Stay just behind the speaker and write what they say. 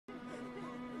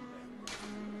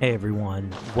Hey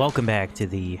everyone, welcome back to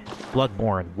the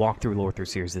Bloodborne walkthrough Lorethrough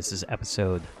series. This is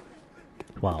episode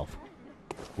 12.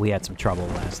 We had some trouble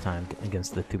last time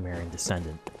against the Pthumerian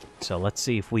descendant. So let's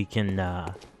see if we can,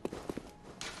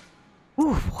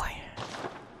 ooh boy.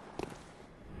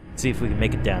 See if we can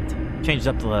make a dent. Changed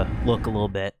up the look a little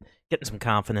bit, getting some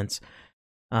confidence.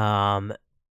 I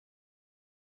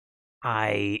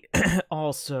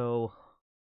also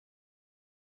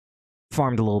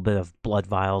farmed a little bit of blood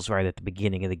vials right at the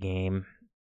beginning of the game.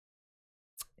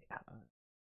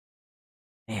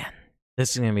 Man,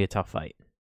 this is going to be a tough fight.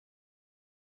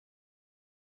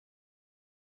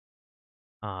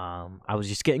 I was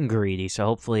just getting greedy, so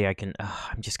hopefully I can...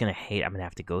 I'm just going to hate... I'm going to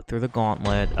have to go through the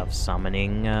gauntlet of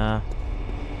summoning...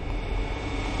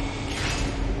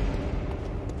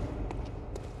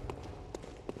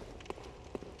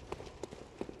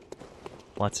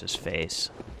 What's his face?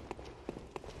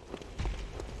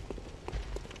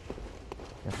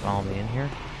 You follow me in here?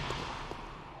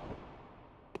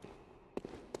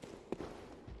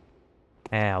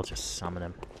 I'll just summon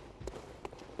him.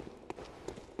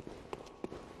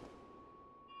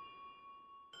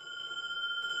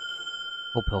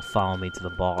 Hope he'll follow me to the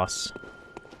boss.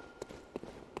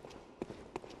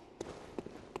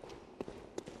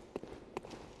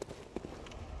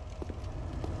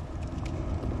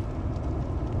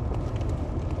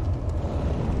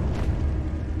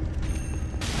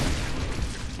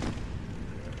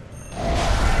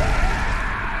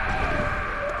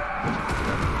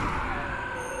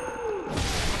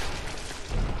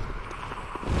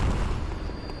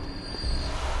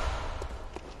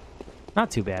 Not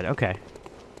too bad, okay.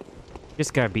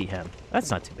 Just gotta beat him.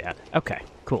 That's not too bad. Okay,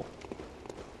 cool.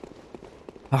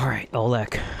 Alright,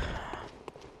 Oleg.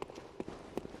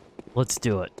 Let's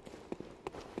do it.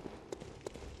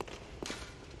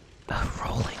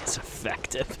 Rolling is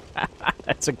effective.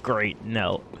 That's a great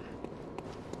note.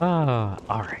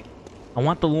 Alright. I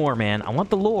want the lore, man. I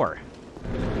want the lore.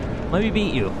 Let me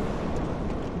beat you.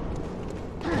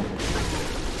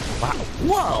 Wow.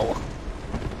 Whoa!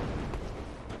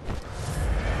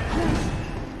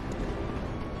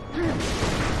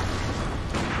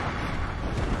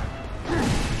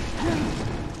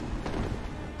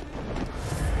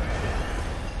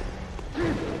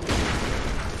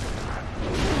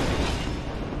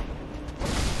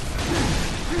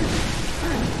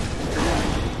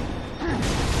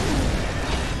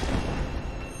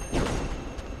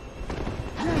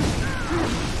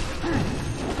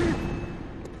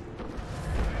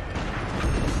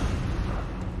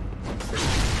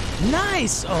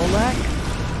 Nice, Oleg!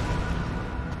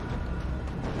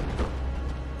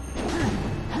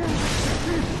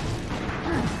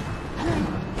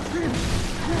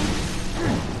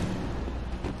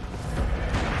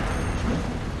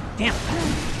 Damn.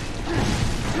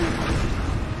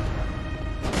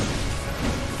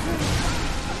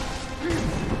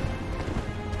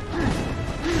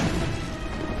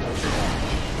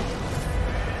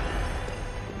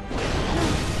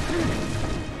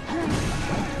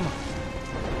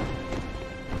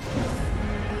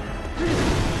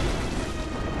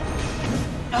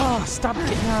 Oh, stop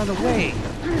getting out of the way.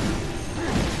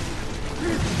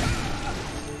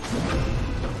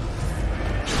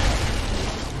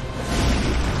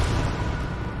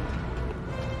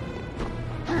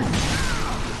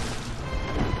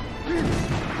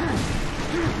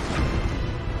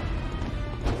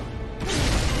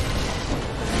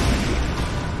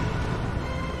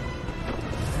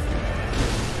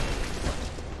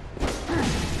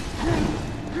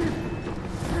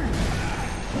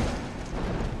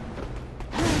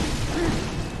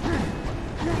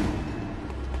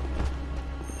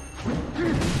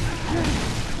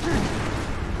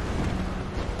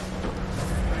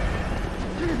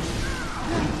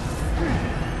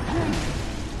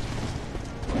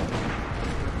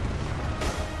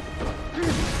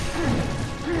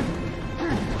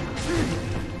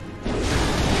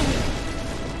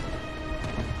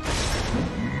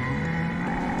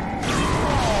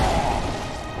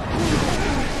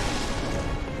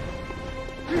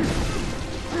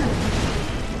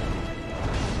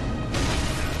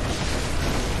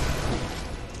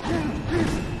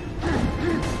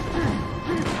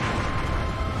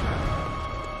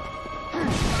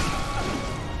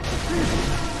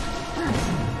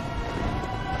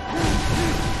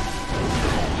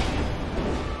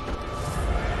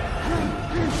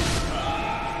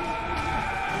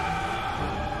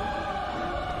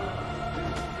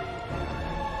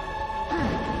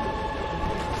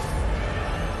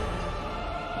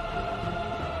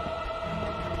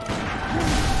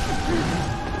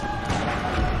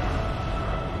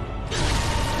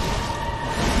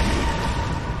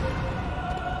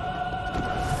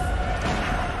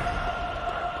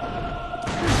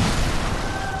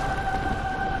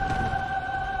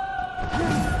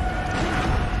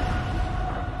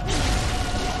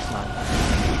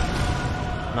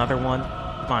 Another one.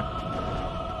 Come on.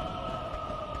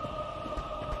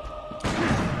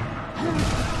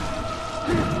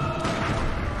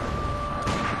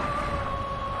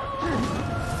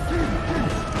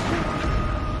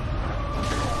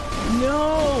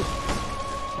 No!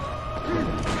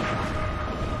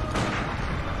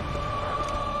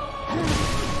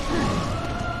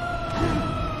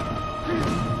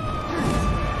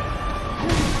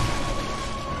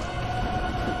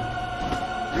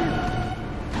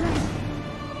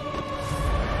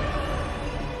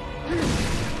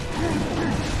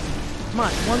 Come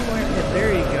on, one more hit.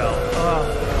 There you go.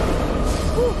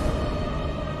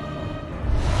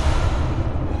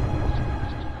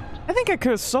 I think I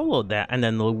could have soloed that, and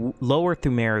then the lower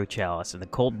Pthumerian Chalice, and the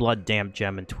Cold Blood Damp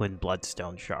Gem, and Twin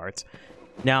Bloodstone Shards.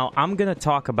 Now, I'm going to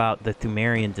talk about the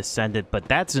Pthumerian Descendant, but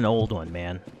that's an old one,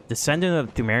 man. Descendant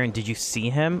of Pthumerian, did you see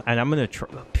him? And I'm going to try...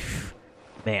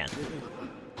 Man.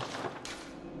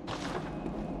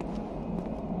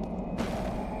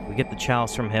 We get the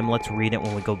chalice from him. Let's read it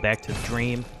when we go back to the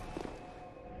dream.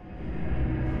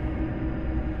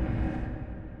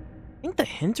 I think the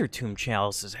Hintertomb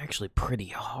Chalice is actually pretty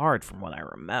hard from what I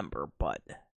remember, but...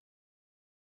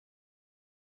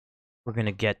 We're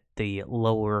gonna get the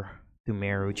lower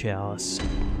Pthumerian Chalice.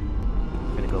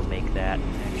 We're gonna go make that,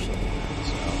 actually.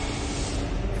 So,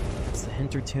 it's the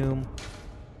Hintertomb.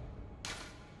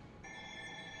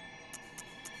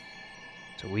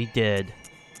 So we did...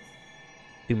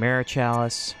 Pthumerian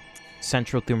Chalice.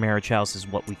 Central Pthumerian Chalice is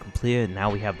what we completed, and now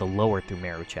we have the lower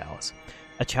Pthumerian Chalice.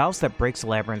 A chalice that breaks the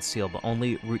labyrinth seal, but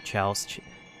only root chalice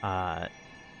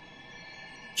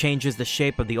changes the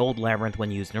shape of the old labyrinth when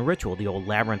used in a ritual. The old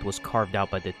labyrinth was carved out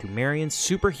by the Pthumerian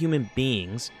superhuman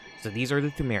beings, so these are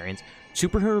the Pthumerians,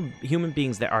 superhuman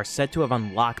beings that are said to have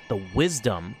unlocked the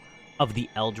wisdom of the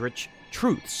Eldritch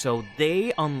truth. So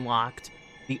they unlocked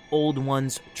the Old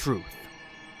One's truth.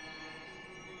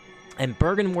 And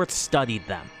Bergenworth studied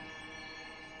them.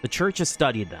 The church has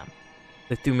studied them,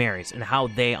 the Pthumerians, and how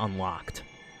they unlocked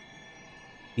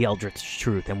the Eldritch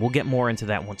truth. And we'll get more into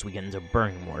that once we get into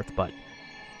Bergenworth, but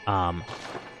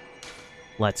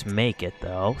let's make it,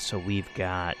 though. So we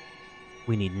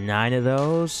need 9 of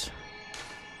those.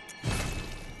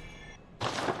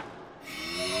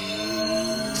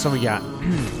 So we got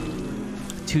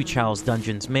 2 Chalice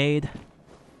dungeons made.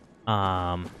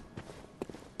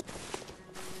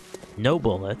 No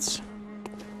bullets,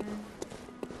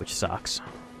 which sucks.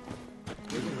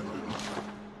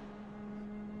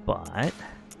 But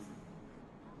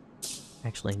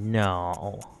actually,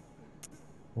 no.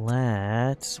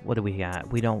 What do we got?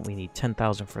 We need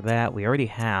 10,000 for that. We already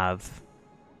have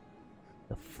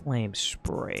the flame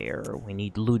sprayer. We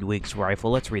need Ludwig's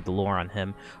rifle. Let's read the lore on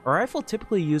him. A rifle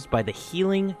typically used by the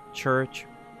healing church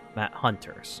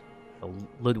hunters. So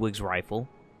Ludwig's rifle.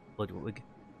 Ludwig.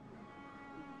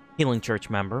 Healing church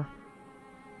member.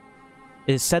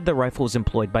 It is said the rifle was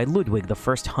employed by Ludwig, the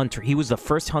first hunter. He was the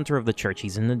first hunter of the church.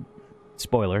 He's in the...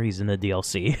 Spoiler, he's in the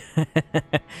DLC.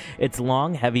 Its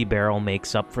long, heavy barrel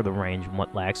makes up for the range and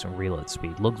what lacks in reload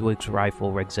speed. Ludwig's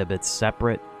rifle exhibits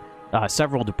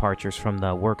several departures from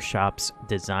the workshop's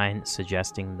design,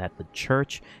 suggesting that the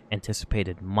church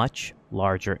anticipated much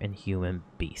larger inhuman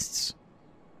beasts.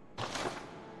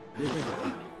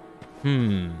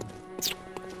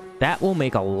 That will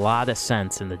make a lot of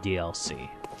sense in the DLC.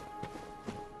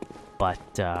 But,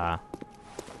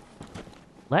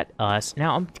 let us...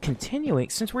 Now, I'm continuing...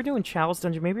 Since we're doing Chalice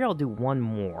Dungeon, maybe I'll do one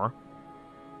more.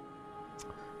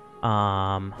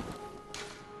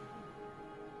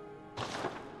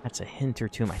 That's a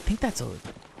Hintertomb. I think that's a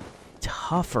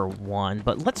tougher one,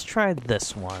 but let's try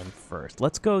this one first.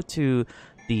 Let's go to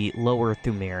the lower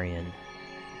Pthumerian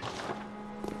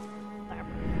labyrinth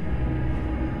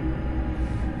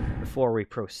before we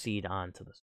proceed on to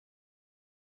this.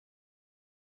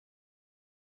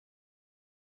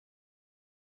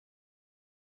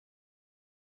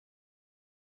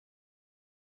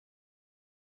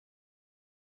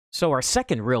 So our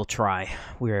second real try,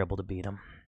 we were able to beat him.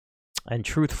 And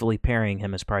truthfully, parrying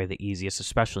him is probably the easiest,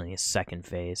 especially in his second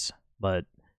phase. But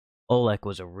Oleg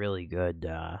was a really good...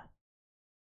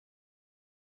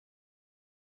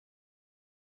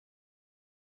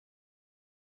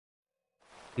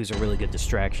 he was a really good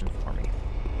distraction for me.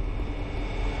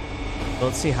 So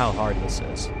let's see how hard this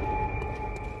is.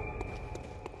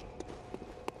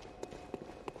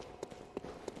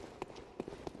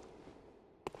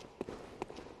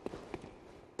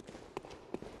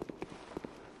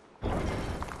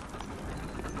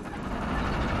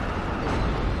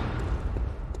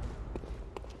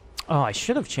 Oh, I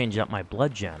should have changed up my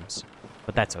blood gems,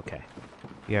 but that's okay.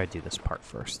 We gotta do this part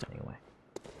first anyway.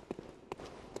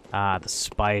 Ah, the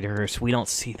spiders. We don't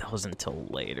see those until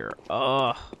later.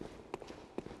 Ugh.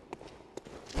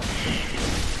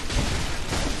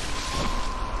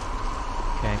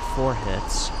 Okay, 4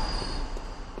 hits.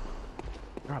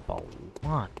 Drop a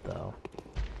lot, though.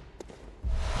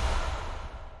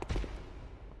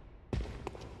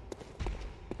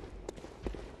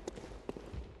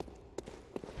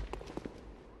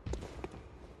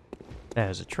 That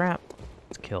is a trap.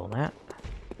 Let's kill that.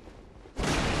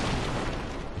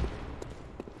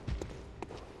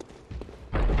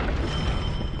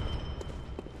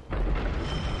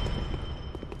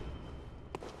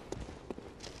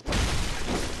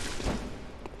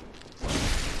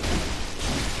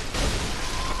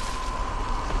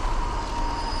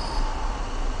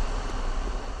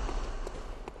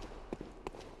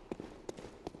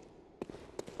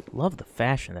 Love the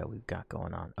fashion that we've got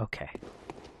going on. Okay.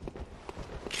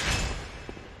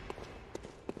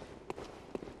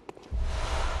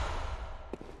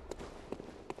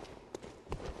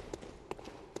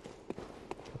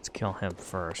 Let's kill him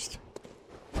first.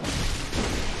 Okay,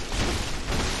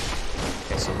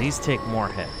 so these take more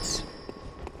hits.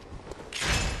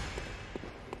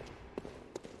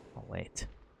 Oh, wait.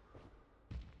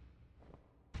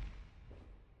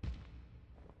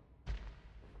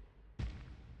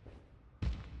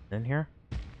 In here?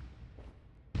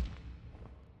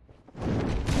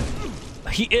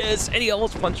 He is, and he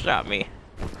almost one-shot me.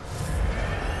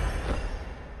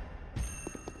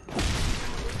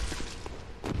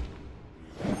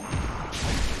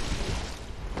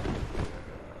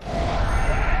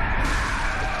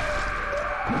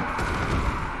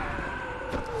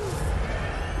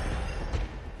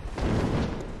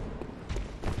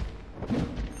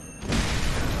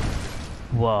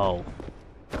 Whoa.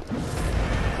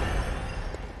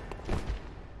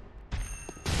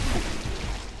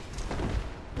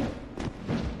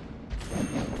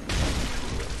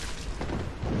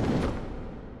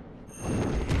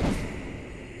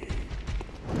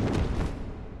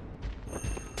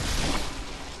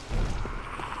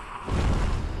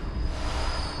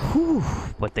 Whew,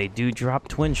 but they do drop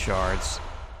twin shards,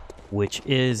 which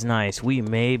is nice. We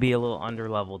may be a little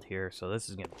underleveled here, so this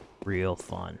is gonna be real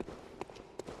fun.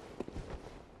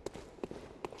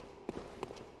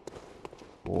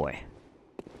 Boy.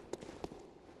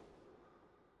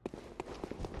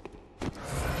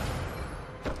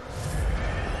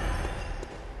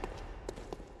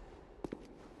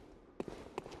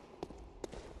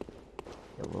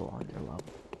 A little underleveled.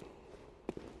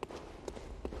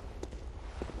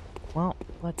 Well,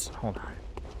 let's hold on.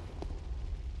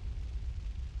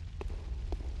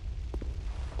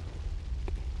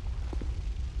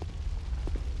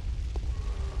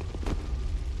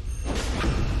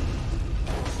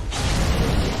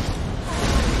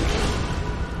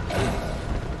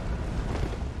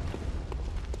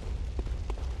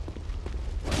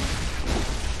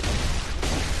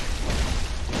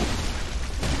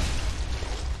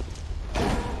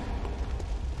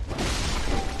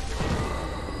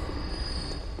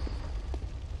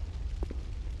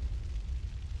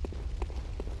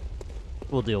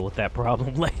 We'll deal with that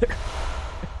problem later.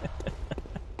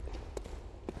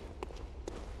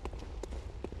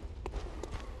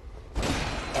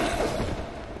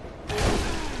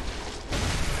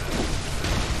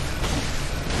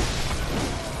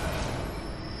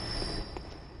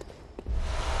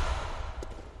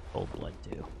 Cold blood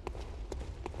too.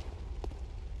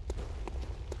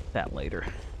 That later.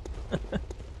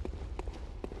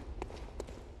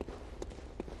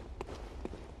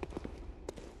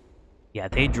 Yeah,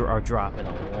 they are dropping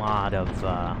a lot of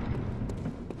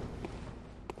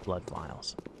blood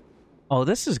vials. Oh,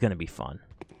 this is going to be fun.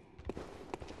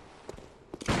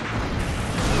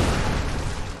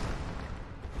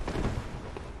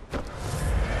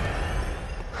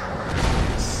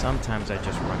 Sometimes I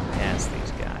just run past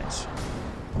these guys.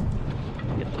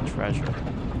 Get the treasure.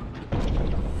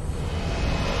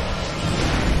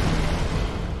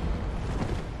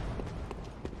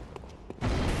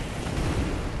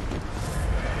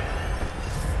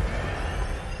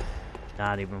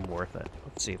 Not even worth it.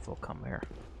 Let's see if they'll come here.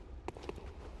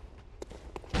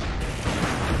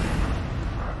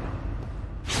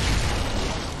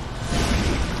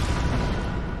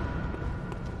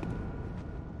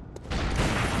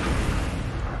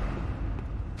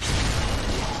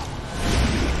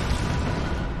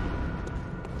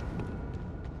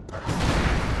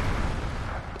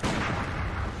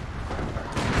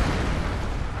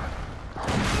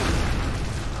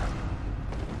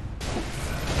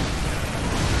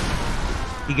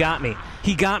 He got me.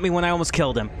 He got me when I almost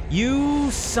killed him.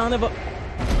 You son of a...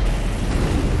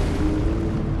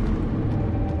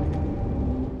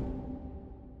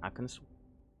 tokens.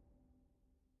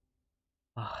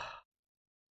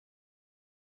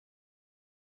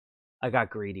 I got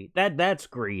greedy. That's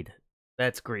greed.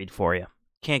 That's greed for you.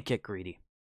 Can't get greedy.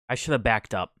 I should have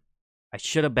backed up. I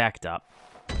should have backed up.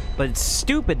 But it's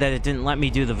stupid that it didn't let me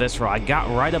do the visceral. I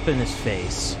got right up in his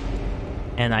face.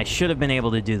 And I should have been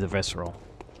able to do the visceral.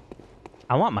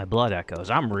 I want my blood echoes.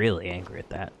 I'm really angry at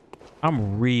that.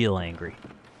 I'm real angry.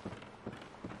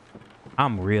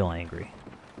 I'm real angry.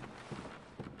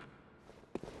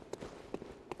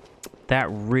 That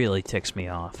really ticks me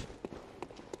off.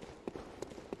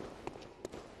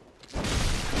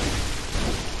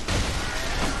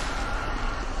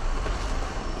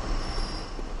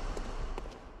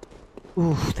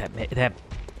 Ooh, that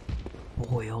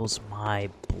boils my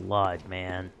blood,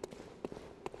 man.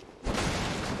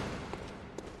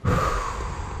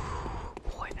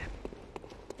 Boy, that...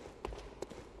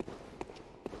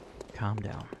 Calm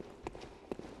down.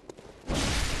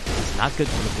 It's not good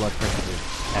for the blood pressure to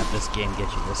have this game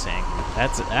get you this angry.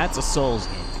 That's a Souls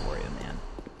game for you, man.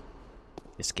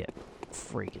 Just get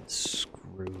freaking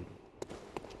screwed.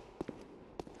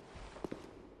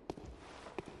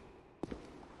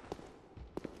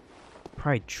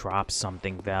 Probably drop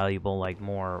something valuable, like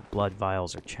more blood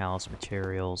vials or chalice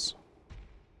materials.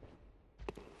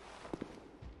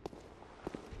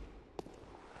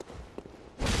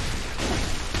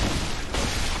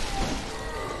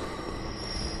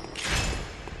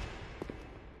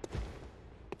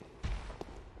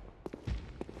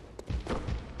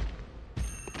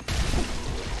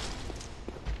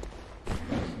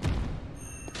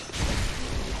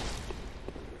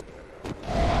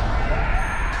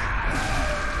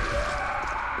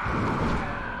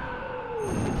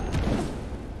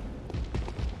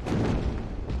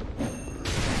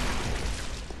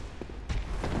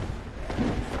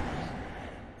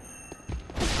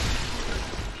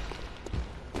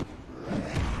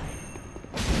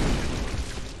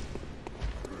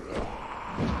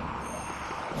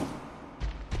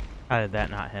 How did that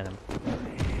not hit him?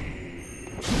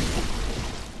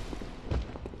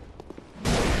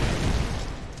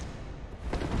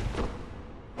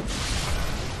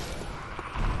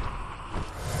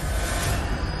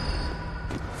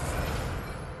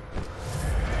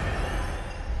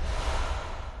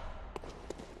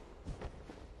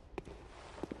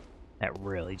 That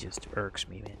really just irks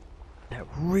me, man. That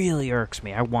really irks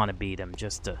me. I want to beat him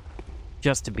just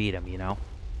to beat him, you know?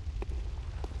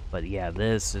 But yeah,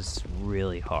 this is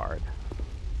really hard.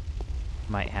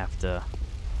 Might have to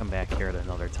come back here at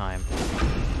another time.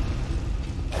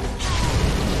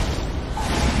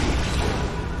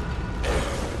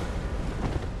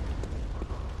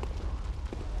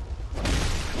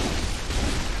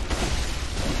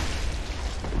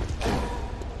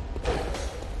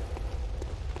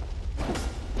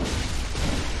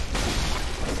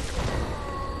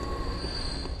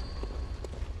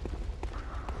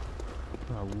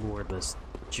 Lure this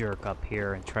jerk up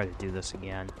here and try to do this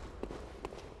again.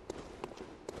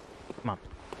 Come on.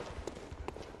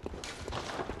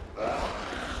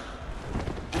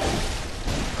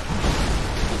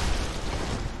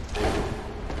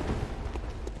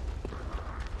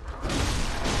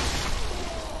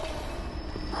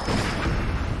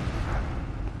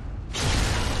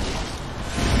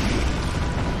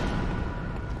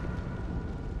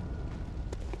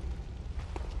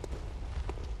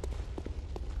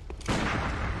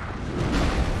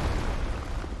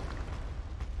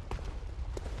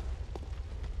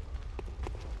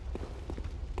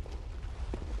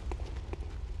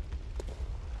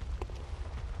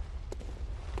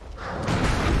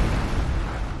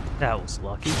 That was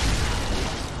lucky.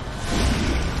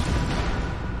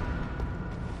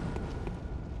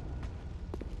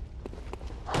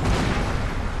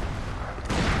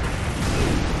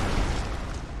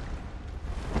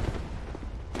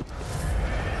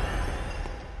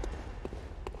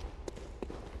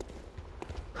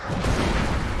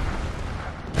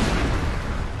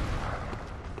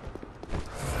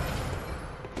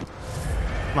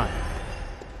 Come on.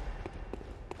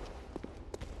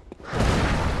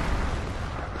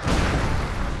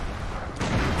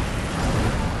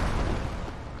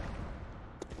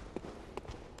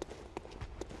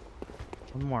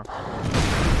 One more.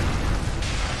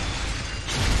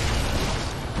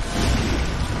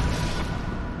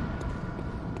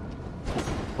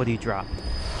 What do you drop?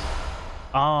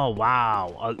 Oh,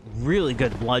 wow. A really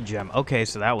good blood gem. Okay,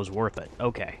 so that was worth it.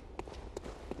 Okay.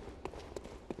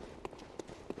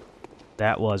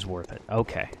 That was worth it.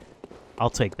 Okay. I'll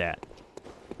take that.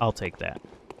 I'll take that.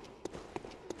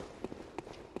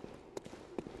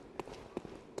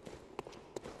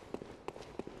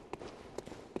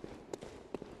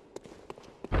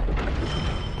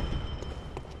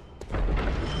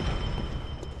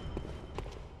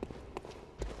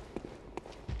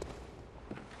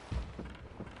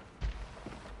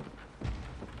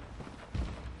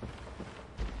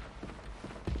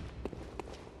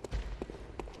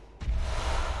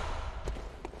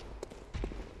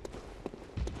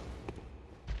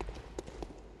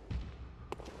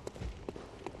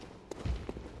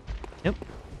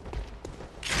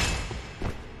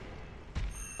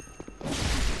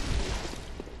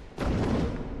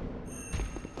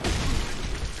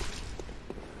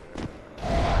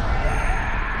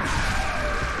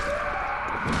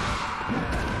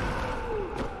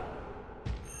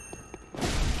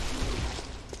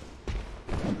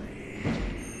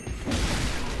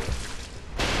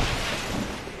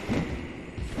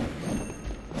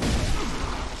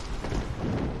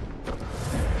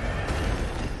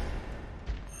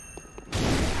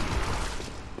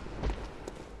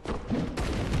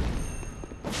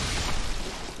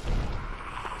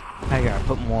 I gotta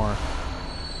put more...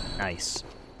 Nice.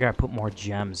 I gotta put more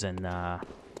gems in,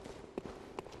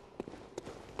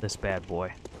 this bad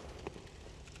boy.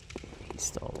 He's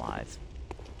still alive.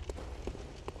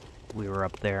 We were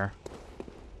up there.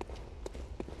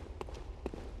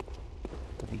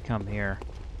 If you come here,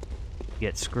 you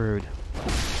get screwed.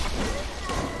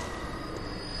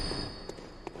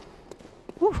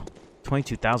 Whew!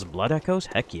 22,000 blood echoes?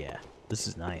 Heck yeah. This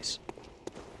is nice.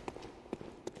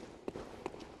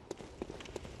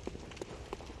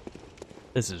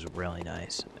 This is really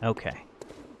nice. Okay.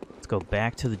 Let's go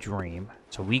back to the dream.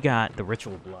 So we got the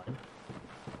ritual blood.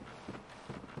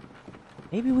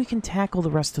 Maybe we can tackle the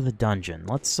rest of the dungeon.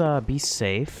 Let's be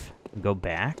safe and go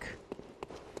back.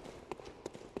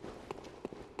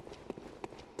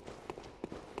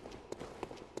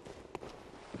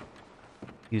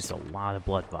 Used a lot of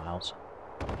blood vials.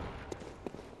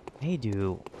 May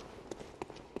do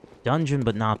dungeon,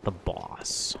 but not the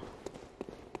boss.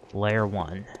 Layer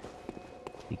 1.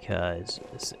 Because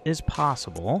this is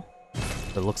possible.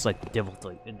 But it looks like the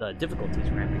difficulty's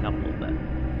ramping up a little bit.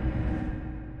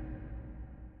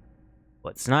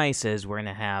 What's nice is we're going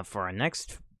to have, for our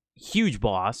next huge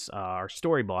boss, our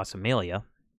story boss, Amelia,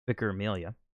 Vicar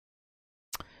Amelia,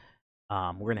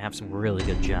 we're going to have some really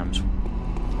good gems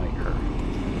like her.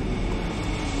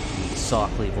 The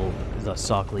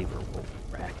sock cleaver will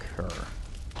wreck her.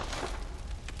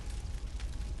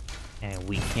 And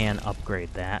we can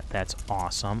upgrade that. That's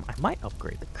awesome. I might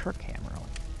upgrade the Kirk hammer.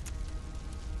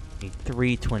 Need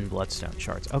 3 twin bloodstone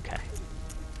shards. Okay.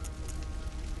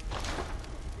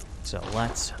 So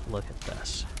let's look at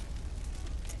this.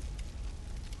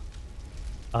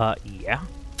 Yeah.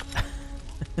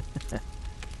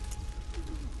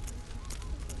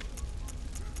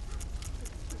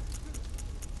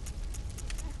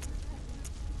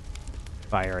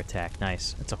 Fire attack.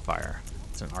 Nice. It's a fire.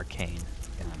 It's an arcane.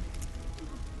 Yeah.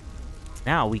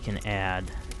 Now we can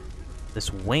add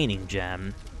this waning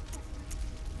gem.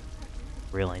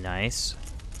 Really nice.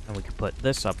 And we could put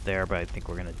this up there, but I think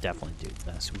we're going to definitely do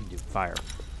this. We can do fire.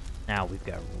 Now we've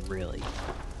got a really,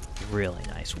 really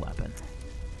nice weapon.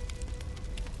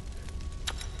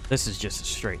 This is just a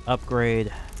straight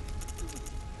upgrade.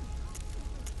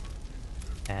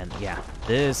 And yeah,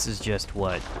 this is just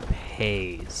what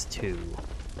pays to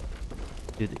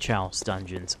do the Chalice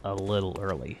dungeons a little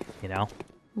early, you know?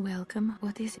 Welcome.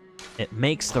 What is it? It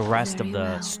makes the rest of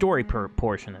the story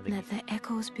portion of the game. Let the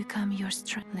echoes become your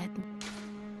strength. Let me...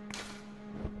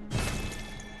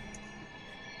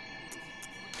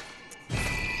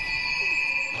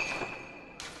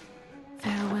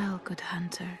 Farewell, good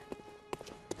hunter.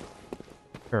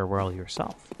 Farewell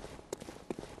yourself.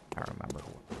 I remember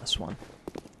this one.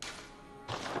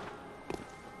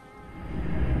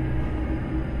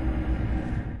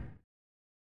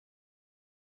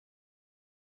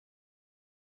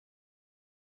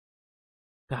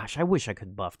 Gosh, I wish I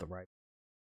could buff the right.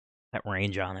 That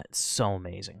range on it is so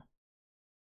amazing.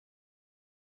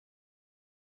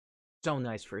 So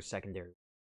nice for a secondary.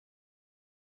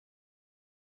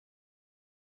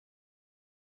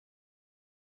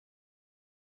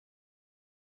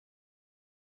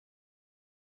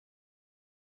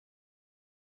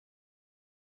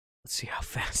 Let's see how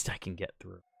fast I can get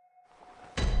through.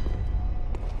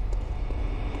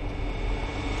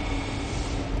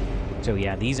 So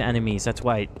yeah, these enemies, that's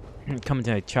why coming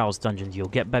to Chalice dungeons, you'll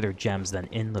get better gems than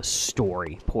in the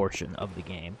story portion of the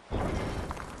game.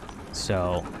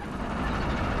 So,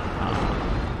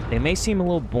 they may seem a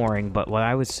little boring, but what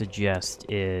I would suggest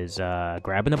is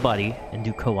grabbing a buddy and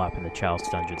do co-op in the Chalice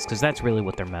dungeons, because that's really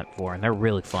what they're meant for, and they're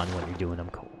really fun when you're doing them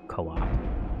co-op.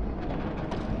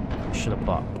 Should have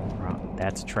bought more.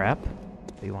 That's a trap.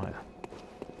 So you want to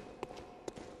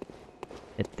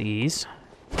hit these.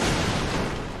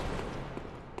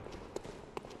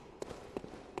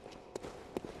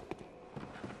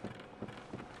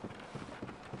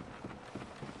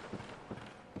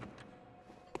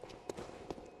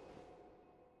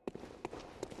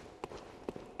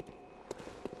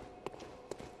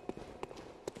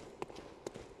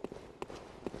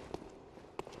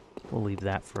 We'll leave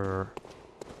that for...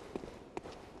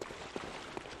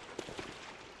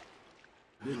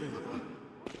 Is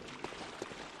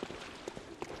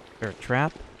there a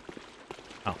trap?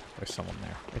 Oh, there's someone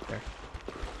there, right there.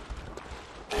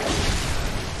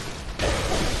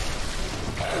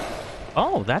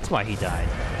 Oh, that's why he died.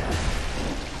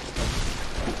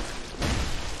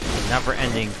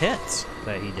 Never-ending hits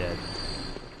that he did.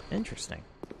 Interesting.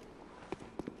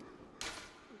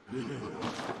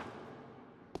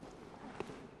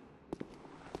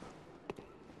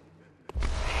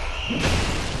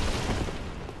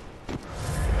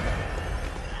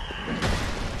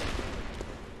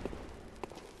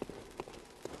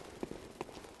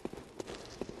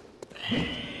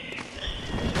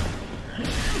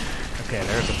 Okay,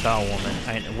 there's a bell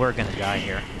woman. We're gonna die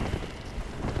here.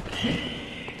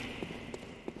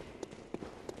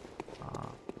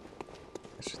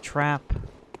 There's a trap.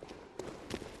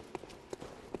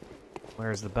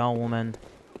 Where's the bell woman?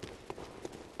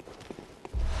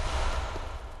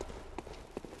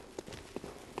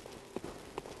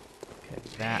 Okay,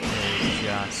 that is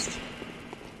just...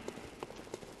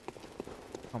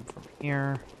 come from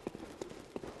here.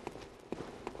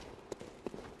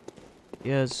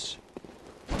 Yes.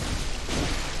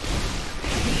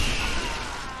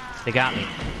 They got me.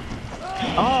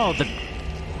 Oh, the...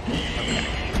 Okay.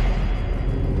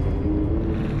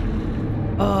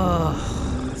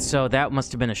 Oh, so that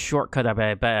must have been a shortcut.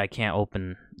 I bet I can't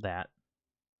open that.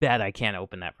 I can't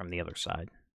open that from the other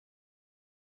side.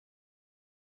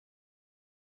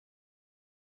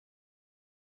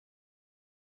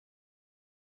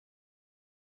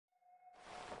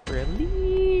 We're a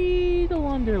little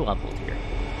under-leveled here.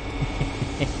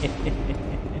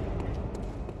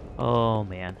 Oh,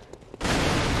 man.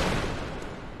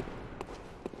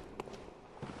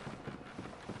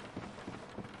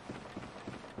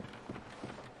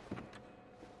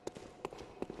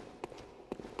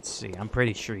 Let's see, I'm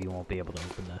pretty sure you won't be able to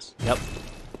open this. Yep.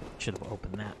 Should have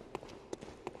opened that.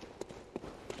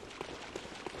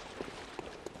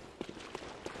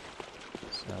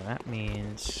 So that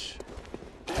means...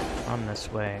 run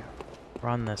this way.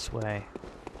 Run this way.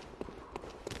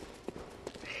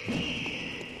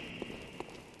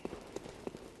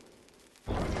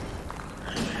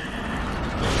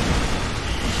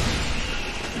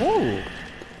 Whoa!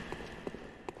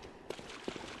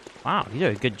 Wow, you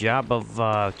did a good job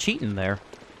of cheating there.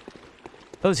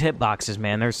 Those hitboxes,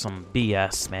 man, there's some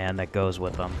BS, man, that goes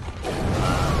with them.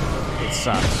 It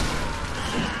sucks.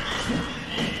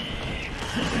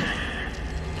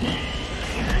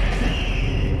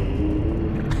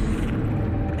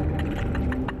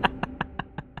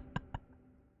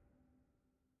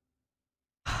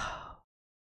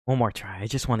 One more try. I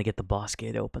just want to get the boss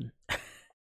gate open.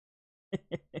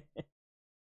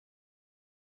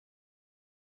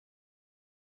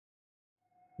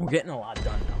 We're getting a lot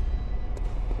done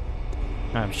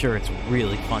now. I'm sure it's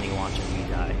really funny watching me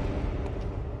die.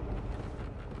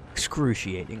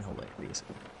 Excruciating hilarious.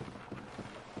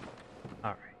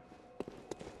 Alright.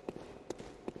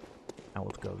 Now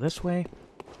let's go this way.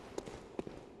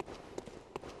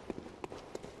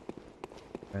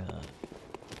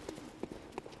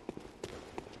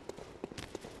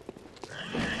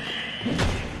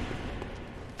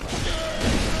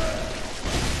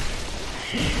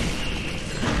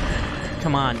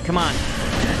 Come on, come on.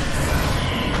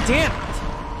 Damn it!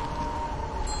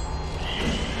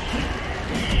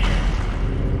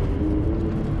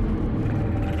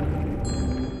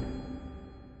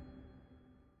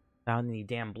 Without any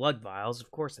damn blood vials, of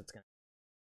course it's gonna...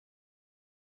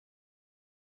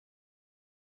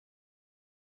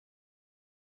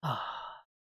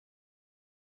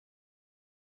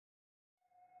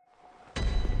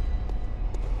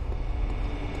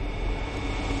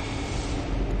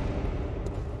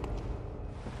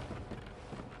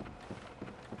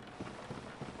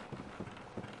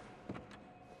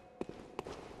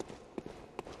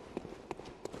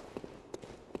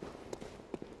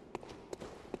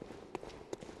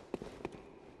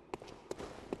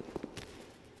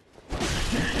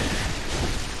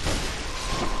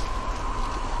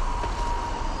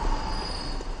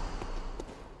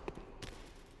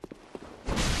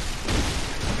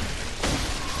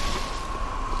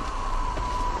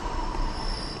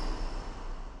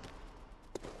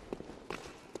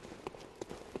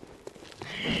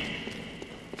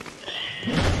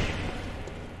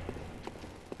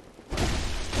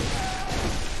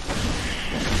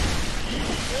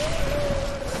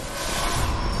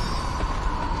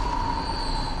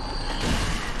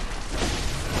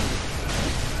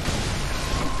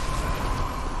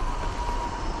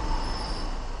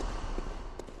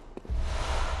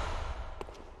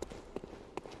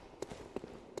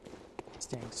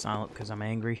 Staying silent because I'm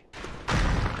angry.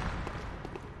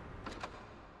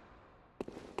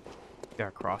 Got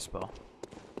a crossbow.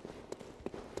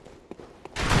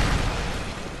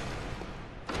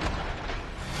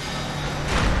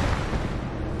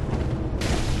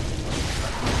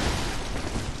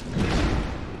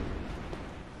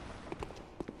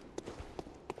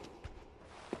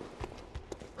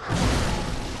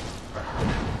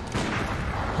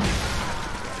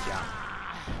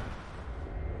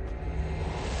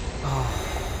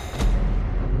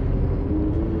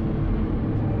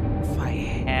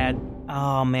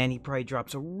 Oh man, he probably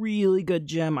drops a really good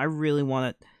gem. I really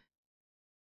want to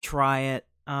try it.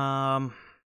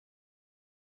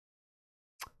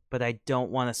 but I don't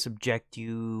want to subject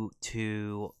you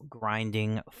to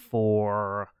grinding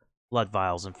for blood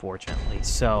vials, unfortunately.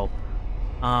 So,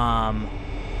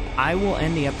 I will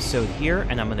end the episode here,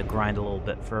 and I'm going to grind a little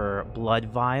bit for blood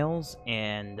vials,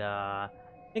 and I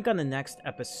think on the next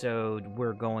episode,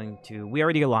 we're going to... We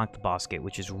already unlocked the boss gate,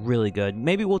 which is really good.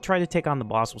 Maybe we'll try to take on the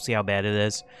boss. We'll see how bad it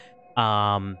is.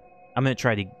 I'm going to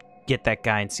try to get that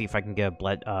guy and see if I can get a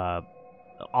blood...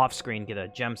 off-screen, get a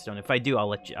gemstone. If I do, I'll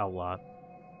let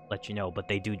you know, but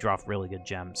they do drop really good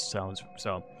gemstones,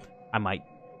 so I might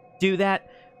do that.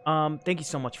 Thank you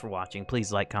so much for watching.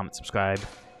 Please like, comment, subscribe,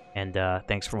 and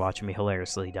thanks for watching me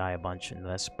hilariously die a bunch in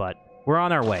this, but we're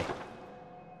on our way.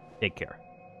 Take care.